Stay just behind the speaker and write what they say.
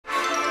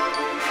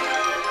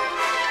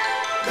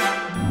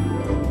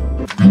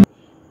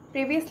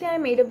Previously I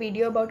made a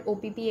video about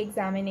OPP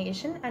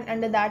examination, and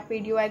under that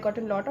video I got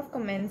a lot of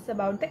comments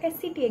about the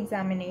SCT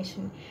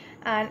examination,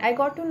 and I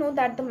got to know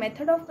that the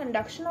method of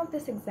conduction of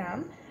this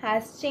exam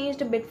has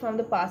changed a bit from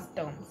the past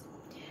terms.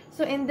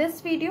 So in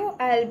this video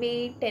I'll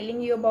be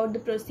telling you about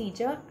the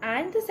procedure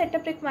and the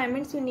setup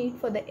requirements you need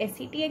for the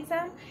SCT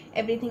exam.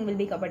 Everything will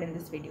be covered in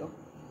this video.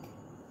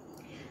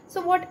 So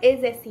what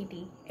is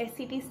SCT?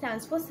 SCT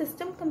stands for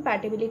System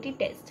Compatibility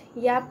Test.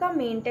 ये आपका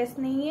main test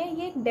नहीं है,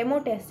 ये एक demo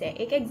test है,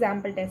 एक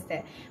example test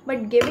है,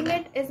 but giving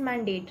it is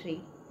mandatory.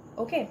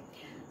 Okay,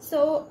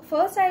 so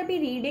first I will be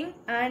reading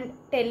and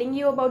telling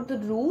you about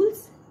the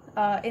rules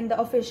in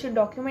the official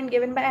document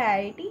given by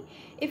IIT.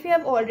 If you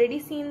have already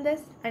seen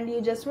this and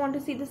you just want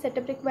to see the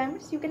setup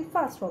requirements, you can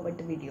fast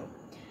forward the video.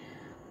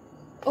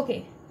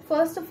 Okay,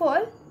 first of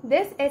all,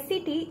 this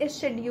SCT is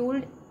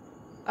scheduled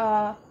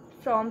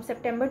from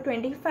September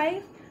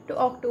 25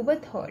 to October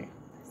 3rd.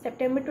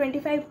 September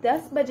 25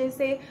 10 बजे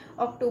से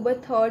October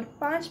 3rd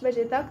 5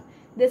 बजे तक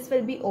this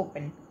will be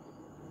open.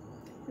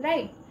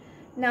 Right.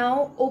 Now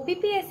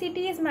OPP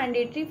SCT is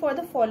mandatory for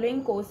the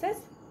following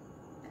courses.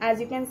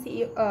 As you can see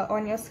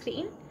on your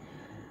screen,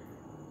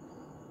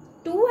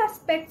 two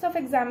aspects of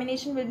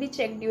examination will be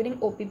checked during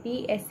OPP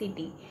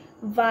SCT.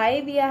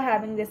 Why we are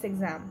having this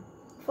exam?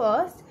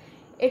 First,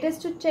 it is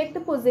to check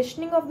the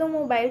positioning of the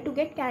mobile to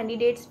get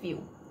candidates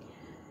view.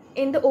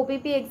 In the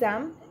OPP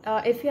exam,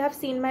 if you have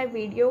seen my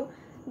video,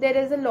 there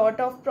are a lot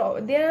of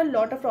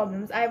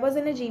problems. I was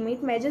in a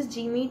GMeet, मैं जिस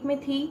GMeet में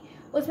थी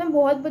उसमें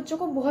बहुत बच्चों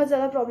को बहुत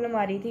ज़्यादा प्रॉब्लम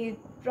आ रही थी.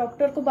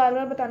 डॉक्टर को बार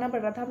बार बताना पड़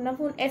रहा था अपना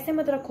फ़ोन ऐसे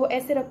मत रखो,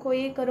 ऐसे रखो,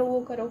 ये करो वो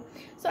करो.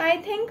 सो I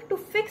think to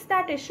fix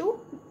that issue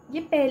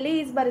ये पहले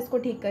ही इस बार इसको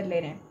ठीक कर ले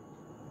रहे हैं.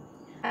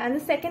 And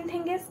the second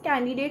thing is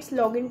candidates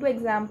log into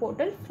exam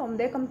portal from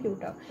their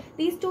computer.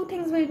 These two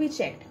things will be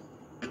checked.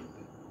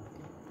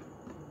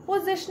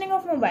 Positioning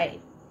of mobile.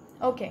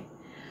 Okay.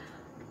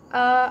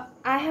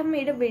 I have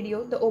made a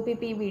video, the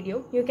OPP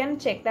video. You can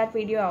check that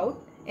video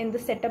out. In the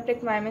setup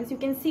requirements, you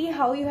can see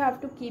how you have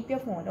to keep your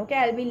phone. Okay,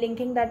 I'll be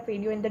linking that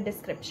video in the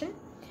description.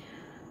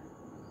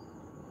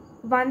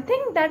 One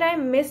thing that I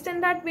missed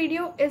in that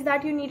video is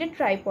that you need a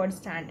tripod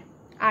stand.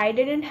 I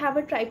didn't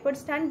have a tripod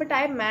stand, but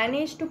I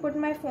managed to put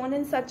my phone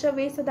in such a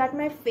way so that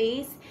my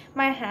face,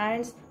 my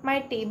hands, my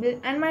table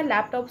and my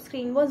laptop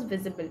screen was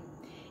visible.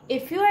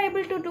 If you are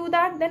able to do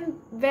that, then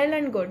well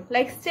and good.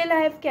 Like still I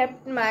have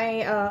kept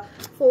my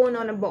phone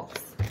on a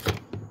box.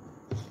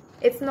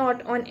 It's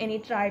not on any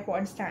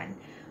tripod stand.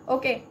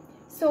 Okay,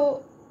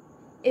 so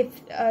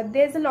if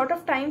there's a lot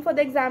of time for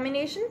the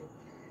examination,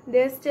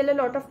 there's still a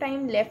lot of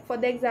time left for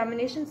the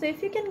examination. So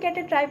if you can get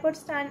a tripod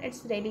stand,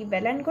 it's really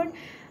well and good.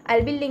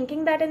 I'll be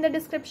linking that in the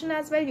description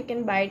as well. You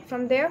can buy it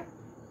from there.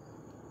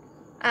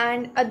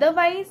 And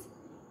otherwise,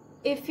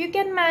 if you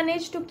can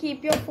manage to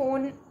keep your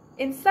phone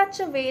in such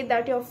a way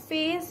that your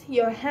face,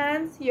 your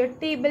hands, your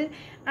table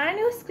and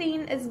your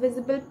screen is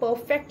visible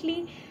perfectly,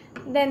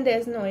 then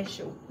there's no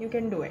issue. You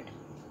can do it.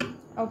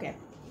 Okay.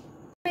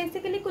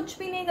 Basically कुछ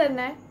भी नहीं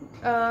करना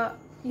है.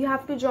 You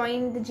have to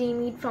join the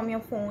GMeet from your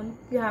phone.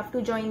 You have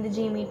to join the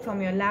GMeet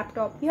from your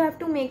laptop. You have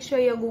to make sure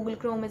your Google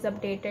Chrome is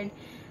updated.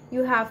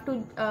 You have to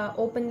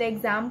open the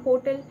exam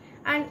portal,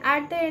 and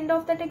at the end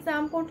of that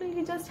exam portal,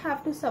 you just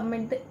have to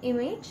submit the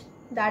image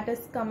that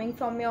is coming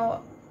from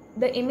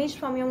the image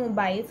from your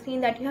mobile screen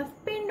that you have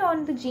pinned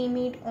on the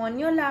GMeet on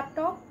your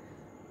laptop.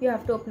 You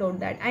have to upload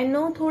that. I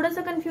know थोड़ा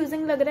सा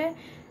confusing लग रहा है,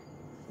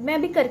 मैं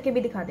अभी करके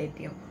भी दिखा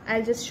देती हूँ.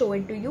 I'll just show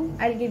it to you.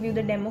 I'll give you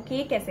the demo कि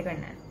ये कैसे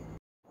करना है.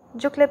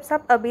 जो क्लिप्स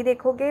आप अभी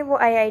देखोगे वो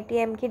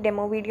IITM की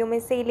डेमो वीडियो में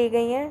से ही ली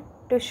गई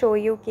हैं टू शो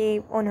यू कि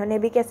उन्होंने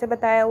भी कैसे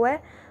बताया हुआ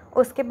है.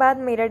 उसके बाद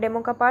मेरा डेमो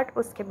का पार्ट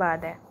उसके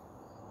बाद है.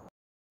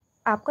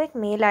 आपको एक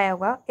मेल आया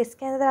होगा,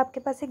 इसके अंदर आपके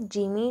पास एक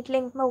GMeet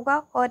लिंक में होगा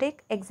और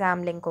एक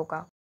एग्ज़ाम लिंक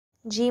होगा.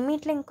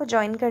 GMeet लिंक को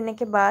ज्वाइन करने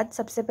के बाद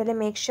सबसे पहले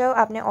मेक श्योर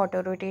आपने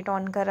ऑटो रोटेट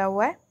ऑन करा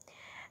हुआ है,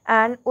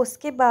 एंड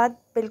उसके बाद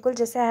बिल्कुल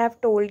जैसे आई हैव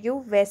टोल्ड यू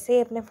वैसे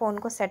ही अपने फ़ोन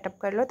को सेटअप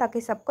कर लो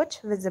ताकि सब कुछ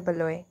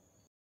विजिबल होए.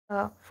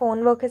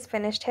 फ़ोन वर्क इज़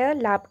फिनिश्ड है.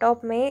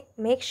 लैपटॉप में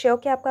मेक श्योर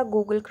कि आपका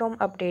गूगल क्रोम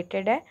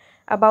अपडेटेड है.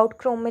 अबाउट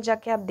क्रोम में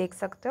जाके आप देख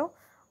सकते हो.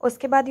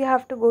 उसके बाद you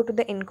have to go to the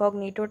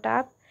incognito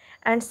tab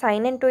and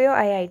sign in to your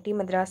IIT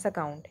Madras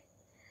account.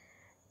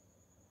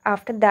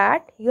 After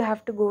that you have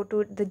to go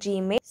to the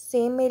Gmail.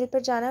 Same mail पर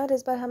जाना है और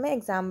इस बार हमें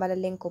एग्ज़ाम वाला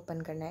लिंक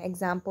ओपन करना है.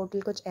 एग्ज़ाम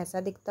पोर्टल कुछ ऐसा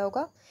दिखता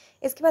होगा.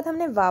 इसके बाद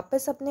हमने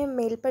वापस अपने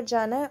मेल पर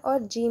जाना है और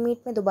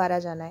GMeet में दोबारा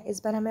जाना है.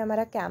 इस बार हमें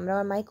हमारा कैमरा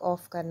और माइक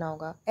ऑफ करना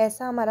होगा.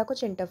 ऐसा हमारा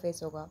कुछ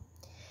इंटरफेस होगा.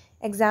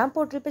 एग्ज़ाम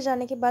पोर्टल पे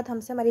जाने के बाद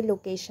हमसे हमारी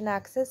location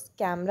access,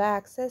 camera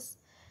access,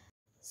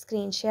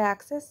 screen share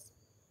access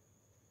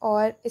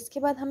और इसके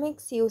बाद हमें एक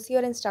COC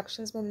और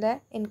इंस्ट्रक्शंस मिल रहा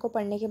है. इनको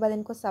पढ़ने के बाद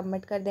इनको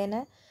सबमिट कर देना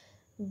है.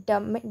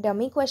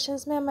 डमी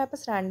क्वेश्चंस में हमारे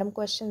पास रैंडम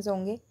क्वेश्चंस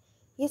होंगे.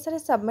 ये सारे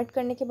सबमिट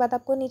करने के बाद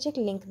आपको नीचे एक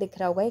लिंक दिख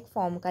रहा होगा, एक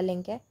फॉर्म का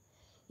लिंक है.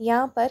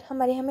 यहाँ पर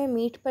हमें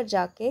मीट पर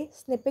जाके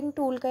स्निपिंग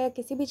टूल का या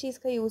किसी भी चीज़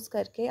का यूज़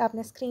करके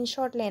आपने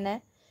स्क्रीनशॉट लेना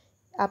है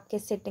आपके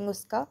सेटिंग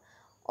उसका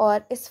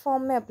और इस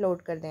फॉर्म में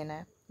अपलोड कर देना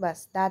है.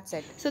 बस दैट्स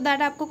इट। सो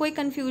दैट आपको कोई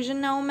कन्फ्यूजन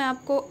ना हो, मैं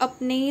आपको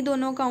अपने ही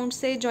दोनों अकाउंट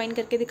से ज्वाइन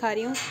करके दिखा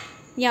रही हूँ।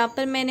 यहाँ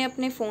पर मैंने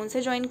अपने फ़ोन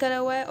से ज्वाइन करा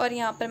हुआ है और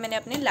यहाँ पर मैंने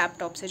अपने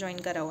लैपटॉप से ज्वाइन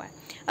करा हुआ है।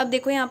 अब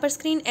देखो यहाँ पर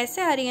स्क्रीन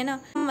ऐसे आ रही है ना,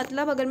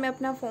 मतलब अगर मैं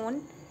अपना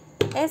फ़ोन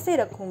ऐसे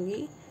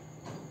रखूँगी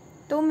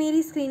तो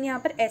मेरी स्क्रीन यहाँ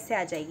पर ऐसे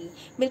आ जाएगी,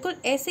 बिल्कुल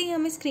ऐसे ही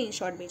हमें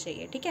स्क्रीनशॉट भी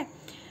चाहिए, ठीक है।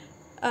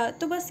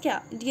 तो बस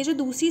क्या, ये जो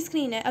दूसरी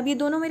स्क्रीन है, अब ये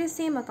दोनों मेरे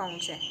सेम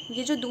अकाउंट्स हैं,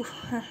 ये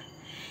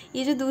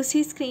जो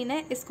दूसरी स्क्रीन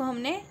है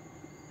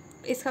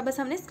इसका बस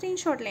हमने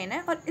स्क्रीनशॉट लेना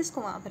है और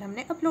इसको वहाँ पर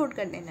हमने अपलोड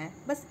कर देना है,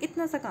 बस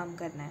इतना सा काम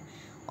करना है।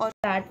 और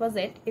that was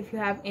it. If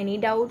you have any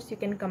doubts you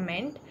can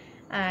comment,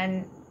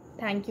 and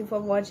thank you for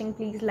watching.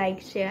 Please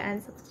like, share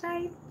and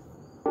subscribe.